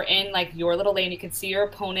 you're in like your little lane, you can see your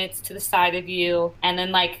opponents to the side of you, and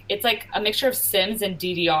then like it's like a mixture of Sims and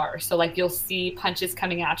DDR. So like you'll see punches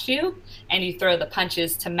coming at you and you throw the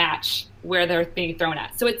punches to match where they're being thrown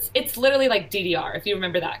at. So it's literally like DDR, if you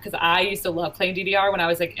remember that, because I used to love playing DDR when I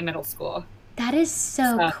was like in middle school. That is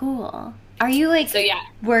so So cool. Are you like so yeah.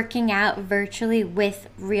 working out virtually with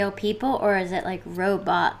real people or is it like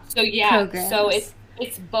robot So yeah, so programs?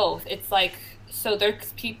 it's both. It's like so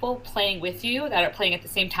there's people playing with you that are playing at the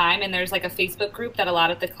same time, and there's like a Facebook group that a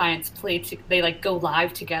lot of the clients play to, they like go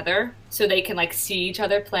live together so they can like see each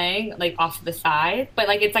other playing like off to the side. But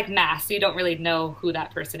like it's like mass, so you don't really know who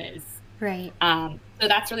that person is. Right. So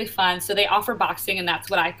that's really fun. So they offer boxing, and that's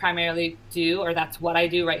what I primarily do, or that's what I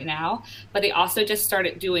do right now. But they also just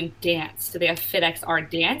started doing dance. So they have FitXR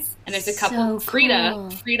Dance, and there's a couple. So cool.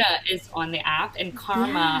 Frida is on the app, and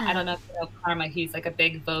Karma. I Yeah. don't know if you know Karma. He's like a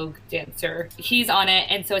big Vogue dancer. He's on it,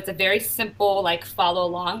 and so it's a very simple like follow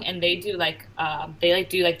along. And they like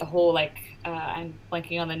do like the whole like I'm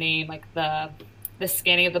blanking on the name, like the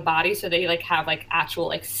scanning of the body, so they like have like actual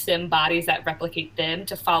like sim bodies that replicate them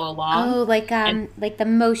to follow along. Oh, And like the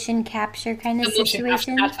motion capture kind of the motion capture,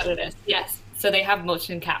 situation? that's what it is. Yes. So they have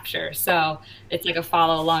motion capture. So it's like a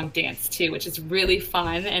follow along dance too, which is really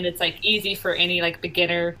fun. And it's like easy for any like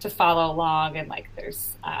beginner to follow along. And like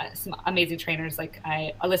there's some amazing trainers. Like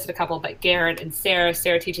I listed a couple, but Garrett and Sarah.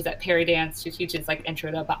 Sarah teaches at Perry Dance. She teaches like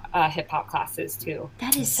intro to hip hop classes too.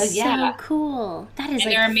 That is So so yeah, cool. That is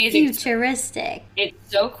and like they're amazing. futuristic.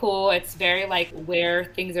 It's so cool. It's very like where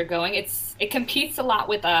things are going. It competes a lot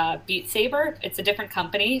with Beat Saber. It's a different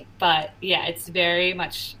company, but yeah, it's very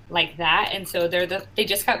much like that. And so they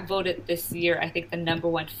just got voted this year, I think, the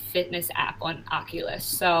 #1 fitness app on Oculus.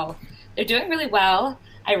 So they're doing really well.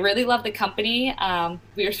 I really love the company.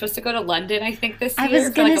 We were supposed to go to London, I think, this I year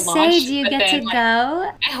was for like gonna a say, launch, do you but get to then like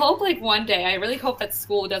go? I hope like one day. I really hope that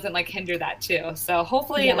school doesn't like hinder that too. So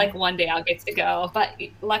hopefully Yeah. like one day I'll get to go. But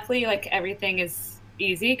luckily like everything is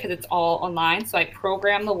easy because it's all online. So I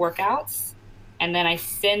program the workouts and then I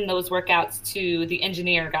send those workouts to the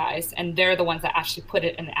engineer guys, and they're the ones that actually put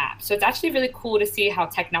it in the app. So it's actually really cool to see how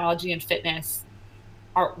technology and fitness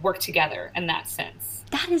are work together in that sense.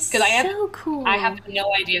 That is Because so cool. I have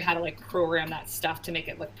no idea how to like program that stuff to make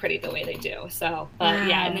it look pretty the way they do. So, but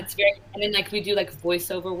yeah, and Wow. it's very, and then like we do like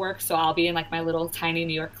voiceover work. So I'll be in like my little tiny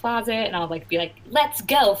New York closet and I'll like be like, let's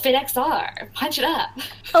go, FitXR, punch it up.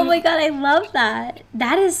 Oh my God, I love that.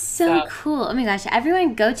 That is so So, cool. Oh my gosh,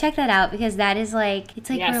 everyone go check that out because that is like, it's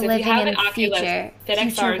like yeah, we're so if you living have in an Oculus, future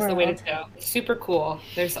FitXR is the way world. to go. It's super cool.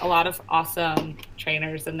 There's a lot of awesome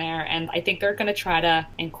trainers in there, and I think they're going to try to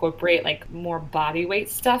incorporate like more body weight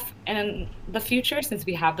stuff in the future since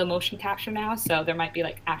we have the motion capture now. So there might be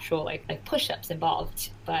like actual like push-ups involved,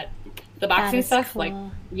 but the That boxing is stuff, like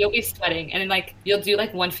cool. you'll be sweating, and then like you'll do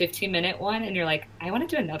like one 15-minute one, and you're like, I want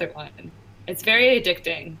to do another one. It's very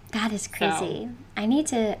addicting. That is So. crazy. I need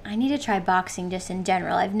to try boxing just in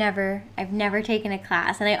general. I've never taken a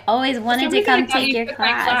class and I always For wanted some to reason, I come thought take you your took my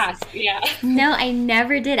class. class. Yeah. No, I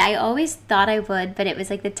never did. I always thought I would, but it was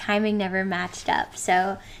like the timing never matched up.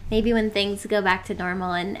 So maybe when things go back to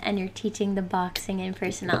normal and you're teaching the boxing in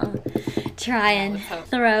person, I'll try Yeah, and let's hope.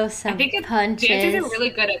 throw I some think dancers are punches. really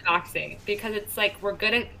good at boxing because it's like we're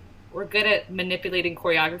good at manipulating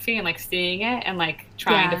choreography and like seeing it and like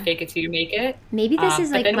trying to Yeah. fake it till you make it. Maybe this is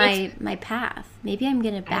But like then what's my path. Maybe I'm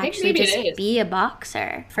gonna I think actually maybe it just is. be a boxer.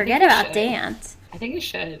 I think Forget you about should. dance. I think you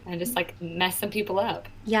should and just like mess some people up.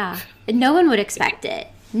 Yeah. No one would expect it.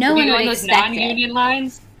 No If you one go would in those expect it.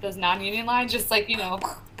 non-union lines, just like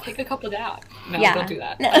take a couple down. No, don't Yeah. do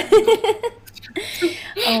that. No.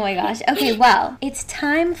 Oh my gosh. Okay, well, it's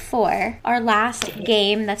time for our last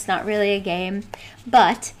game. That's not really a game,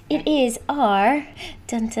 but it is our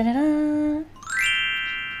dun, dun, dun, dun,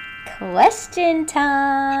 question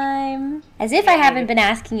time. As if I haven't been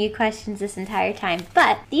asking you questions this entire time,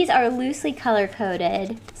 but these are loosely color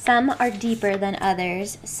coded. Some are deeper than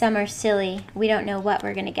others. Some are silly. We don't know what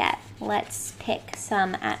we're gonna get. Let's pick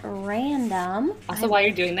some at random. Also, while you're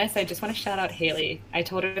doing this, I just want to shout out Haley. I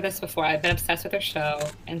told her this before. I've been obsessed with her show.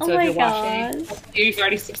 And Oh so if my you're watching, gosh. you've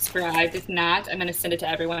already subscribed. If not, I'm going to send it to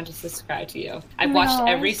everyone to subscribe to you. I've my watched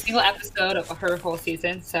every gosh. single episode of her whole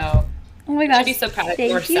season, so Oh my you should gosh. be so proud of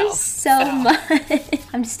Thank yourself. you so much.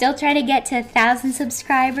 I'm still trying to get to 1,000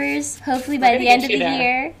 subscribers, hopefully by the end of the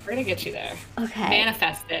year. We're going to get you there. Okay.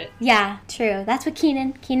 Manifest it. Yeah, true. That's what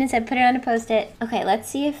Keenan said. Put it on a post-it. Okay, let's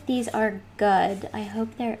see if these are good. I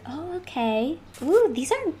hope they're... Oh, okay. Ooh,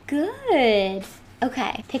 these are good.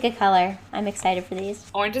 Okay, pick a color. I'm excited for these.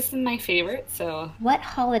 Orange is my favorite, so What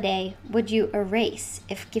holiday would you erase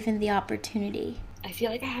if given the opportunity? I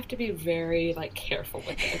feel like I have to be very like careful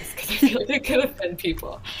with this because I feel like it could offend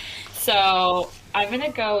people. So I'm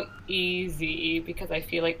gonna go easy because I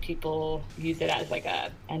feel like people use it as like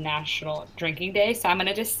a national drinking day. So I'm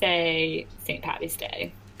gonna just say St. Patty's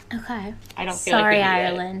Day. Okay. I don't feel like Sorry, we need it.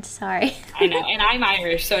 Ireland. Sorry. I know, and I'm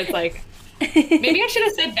Irish, so it's like maybe I should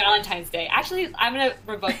have said Valentine's Day. Actually, I'm gonna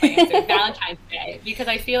revoke my answer, Valentine's Day, because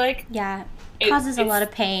I feel like Yeah. it- Causes a it's- lot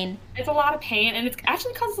of pain. it's a lot of pain, and it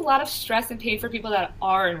actually causes a lot of stress and pain for people that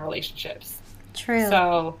are in relationships. True.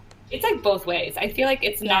 So it's like both ways. I feel like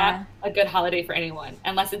it's Yeah. not a good holiday for anyone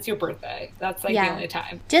unless it's your birthday. That's like Yeah. the only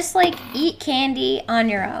time. Just like eat candy on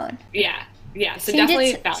your own. Yeah. Yeah. So Change definitely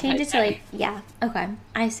it to Valentine's Day. like, yeah. Okay.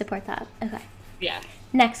 I support that. Okay. Yeah.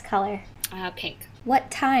 Next color. Pink. What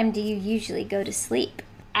time do you usually go to sleep?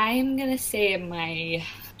 I'm gonna say my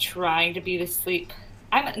trying to be to sleep.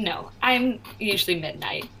 I'm usually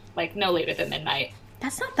midnight. Like no later than midnight.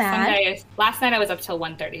 That's not Some bad. days, last night I was up till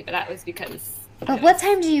 1:30, but that was because But what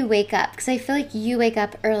time do you wake up? Because I feel like you wake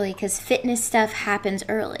up early because fitness stuff happens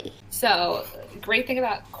early. So, great thing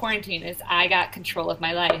about quarantine is I got control of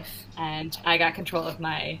my life and I got control of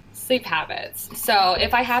my sleep habits. So,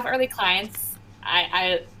 if I have early clients,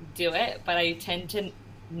 I do it, but I tend to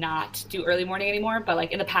not do early morning anymore. But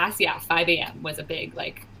like in the past, yeah, 5 a.m. was a big if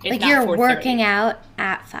Like not you're 4:30. working out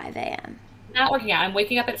at 5 a.m. Not working out. I'm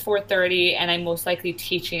waking up at 4:30 and I'm most likely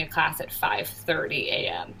teaching a class at 5:30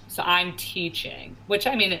 a.m. So I'm teaching, which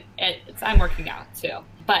I mean, I'm working out too.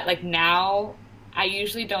 But like now, I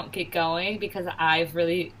usually don't get going because I've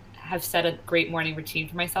really have set a great morning routine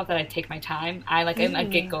for myself that I take my time. I'm a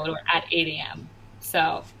get go at 8 a.m.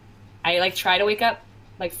 So I like try to wake up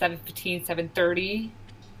like 7:15, 7:30,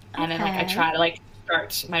 and then like I Okay. try to like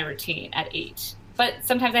start my routine at 8. But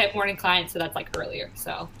sometimes I have morning clients, so that's like earlier.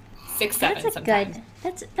 So 6, 7 That's a sometimes. good.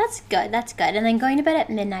 That's good. That's good. And then going to bed at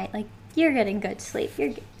midnight, like you're getting good sleep. You're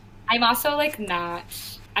good. I'm also like not.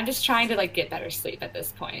 I'm just trying to like get better sleep at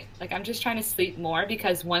this point. Like I'm just trying to sleep more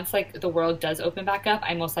because once like the world does open back up,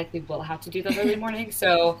 I most likely will have to do those early mornings.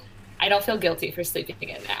 So I don't feel guilty for sleeping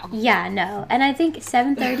in now. Yeah, no. And I think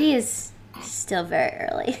 7:30 is still very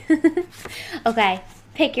early. Okay,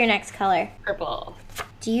 pick your next color. Purple.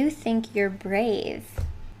 Do you think you're brave?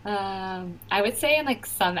 I would say in like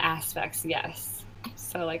some aspects, yes.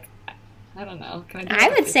 So like, I don't know. Can I be I more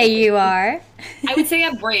would say specific? you are. I would say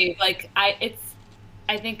I'm brave.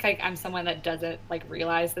 I think like I'm someone that doesn't like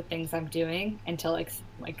realize the things I'm doing until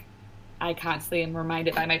like I constantly am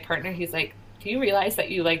reminded by my partner. He's like, "Do you realize that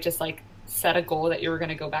you like just like set a goal that you were going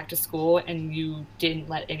to go back to school and you didn't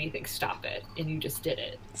let anything stop it and you just did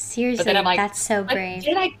it?" But then I'm Seriously, like, that's so like brave.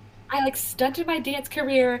 did I like stunted my dance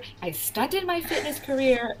career? I stunted my fitness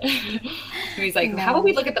career. And he's like, "How about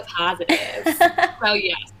we No. look at the positives?" So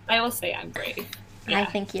yes, I will say I'm brave. I Yeah.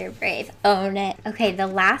 think you're brave. Own it. Okay, the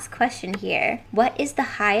last question here. What is the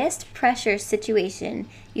highest pressure situation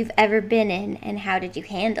you've ever been in and how did you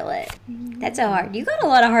handle it? That's so hard. You got a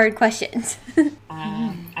lot of hard questions.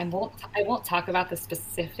 I won't talk about the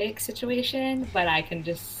specific situation, but I can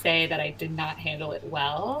just say that I did not handle it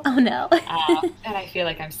well. Oh no. And I feel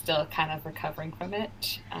like I'm still kind of recovering from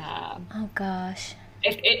it. Oh gosh.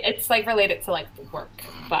 It's like related to like work,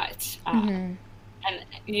 but and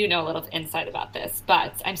you know a little insight about this,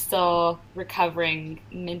 but I'm still recovering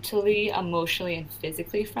mentally, emotionally, and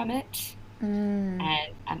physically from it, and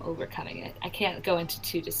I'm overcoming it. I can't go into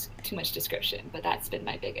too much description, but that's been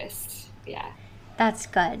my biggest, yeah. That's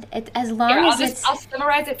good. As Here, long as it's I'll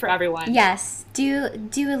summarize it for everyone. yes, do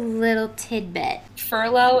a little tidbit.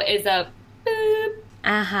 Furlough is a boop.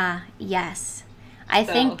 Uh-huh. Yes. So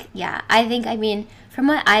I mean, from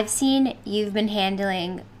what I've seen, you've been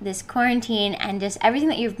handling this quarantine and just everything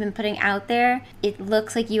that you've been putting out there. It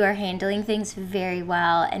looks like you are handling things very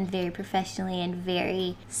well and very professionally and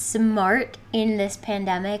very smart in this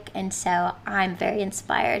pandemic. And so I'm very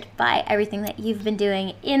inspired by everything that you've been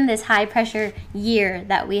doing in this high pressure year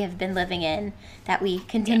that we have been living in, that we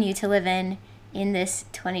continue to live in this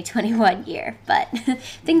 2021 year, but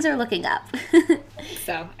things are looking up.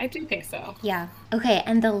 so I do think so. Yeah. Okay,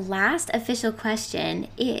 and the last official question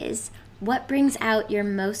is what brings out your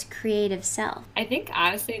most creative self? I think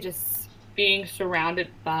honestly, just being surrounded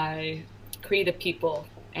by creative people,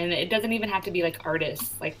 and it doesn't even have to be like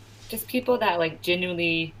artists, like just people that like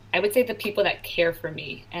genuinely. I would say the people that care for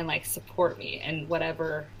me and like support me in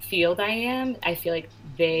whatever field I am. I feel like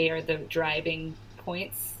they are the driving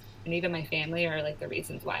points, and even my family are like the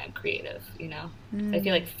reasons why I'm creative. So I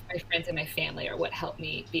feel like my friends and my family are what help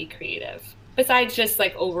me be creative. Besides just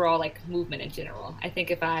like overall like movement in general, I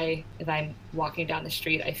think if I'm walking down the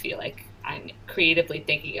street, I feel like I'm creatively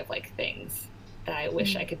thinking of like things that I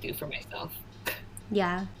wish I could do for myself.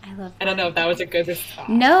 Yeah, I love I don't that. know if that was a good response.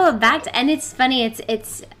 No, that's and it's funny.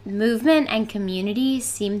 It's movement and community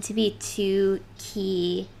seem to be two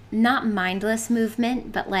key, not mindless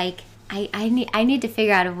movement, but like I need to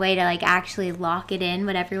figure out a way to like actually lock it in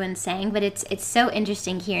what everyone's saying. But it's so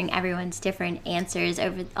interesting hearing everyone's different answers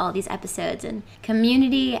over all these episodes and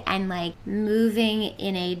community and like moving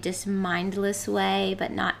in a just mindless way,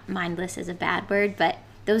 but not mindless is a bad word, but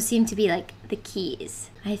those seem to be like the keys.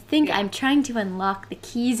 I think Yeah. I'm trying to unlock the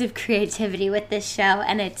keys of creativity with this show,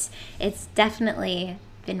 and it's definitely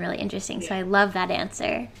been really interesting. So Yeah. I love that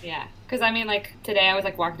answer. Yeah. Because I mean, like today I was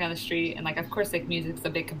like walking down the street, and like, of course, like music's a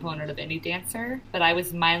big component of any dancer. But I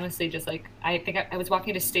was mindlessly just like, I think I was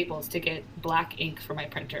walking to Staples to get black ink for my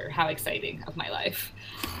printer. How exciting of my life.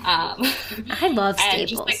 Um, I love and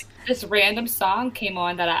just like Staples. this random song came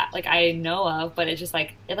on that I know of, but it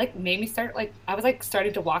like made me start like I was like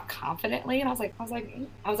starting to walk confidently, and I was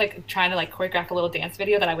like trying to like choreograph a little dance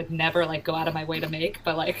video that I would never like go out of my way to make,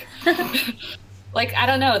 but like like I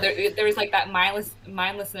don't know, there was like that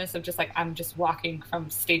mindlessness of just like I'm just walking from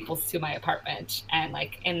Staples to my apartment, and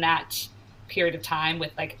like in that period of time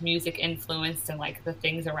with like music influenced and like the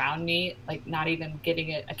things around me, like not even giving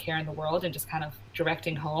it a care in the world and just kind of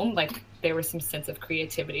directing home, like there was some sense of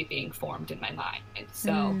creativity being formed in my mind.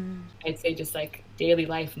 So I'd say just like daily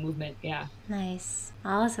life movement. Yeah. Nice.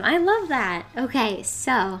 Awesome. I love that. Okay,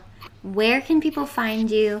 so where can people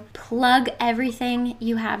find you? Plug everything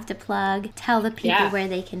you have to plug. Tell the people Yeah. where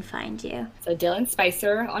they can find you. So Dillon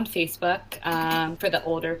Spicer on Facebook. For the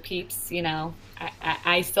older peeps,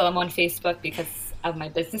 I still am on Facebook because of my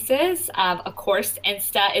businesses. Of course,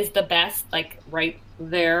 Insta is the best, like right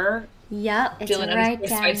there. Yep, it's Dillon right underscore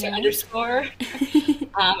down Spicer there. underscore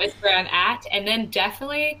is where I'm at. And then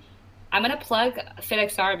definitely I'm going to plug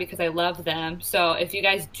FitXR because I love them. So if you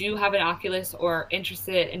guys do have an Oculus or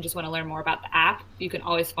interested and just want to learn more about the app, you can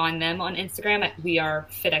always find them on Instagram at We Are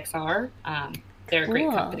FitXR. They're a great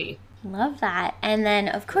Cool. company. Love that. And then,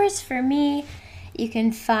 of course, for me, you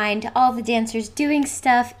can find all the dancers doing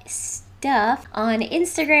stuff stuff on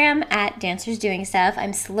Instagram at Dancers Doing Stuff.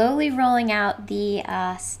 I'm slowly rolling out the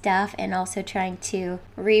stuff and also trying to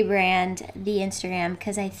rebrand the Instagram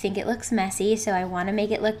because I think it looks messy, so I want to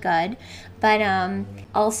make it look good. But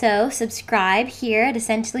also subscribe here at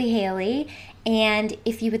Essentially Haley. And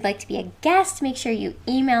if you would like to be a guest, make sure you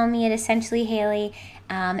email me at essentiallyhaley.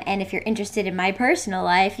 And if you're interested in my personal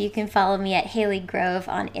life, you can follow me at Haley Grove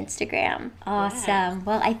on Instagram. Awesome. Yes.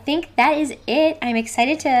 Well, I think that is it. I'm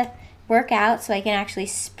excited to work out so I can actually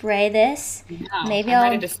spray this. No, maybe I'm I'll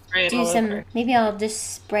ready to spray it do all some. over. Maybe I'll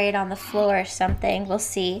just spray it on the floor or something. We'll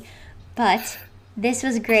see. But this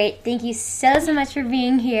was great. Thank you so much for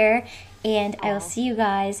being here, and I will see you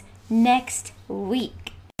guys next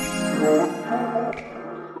week.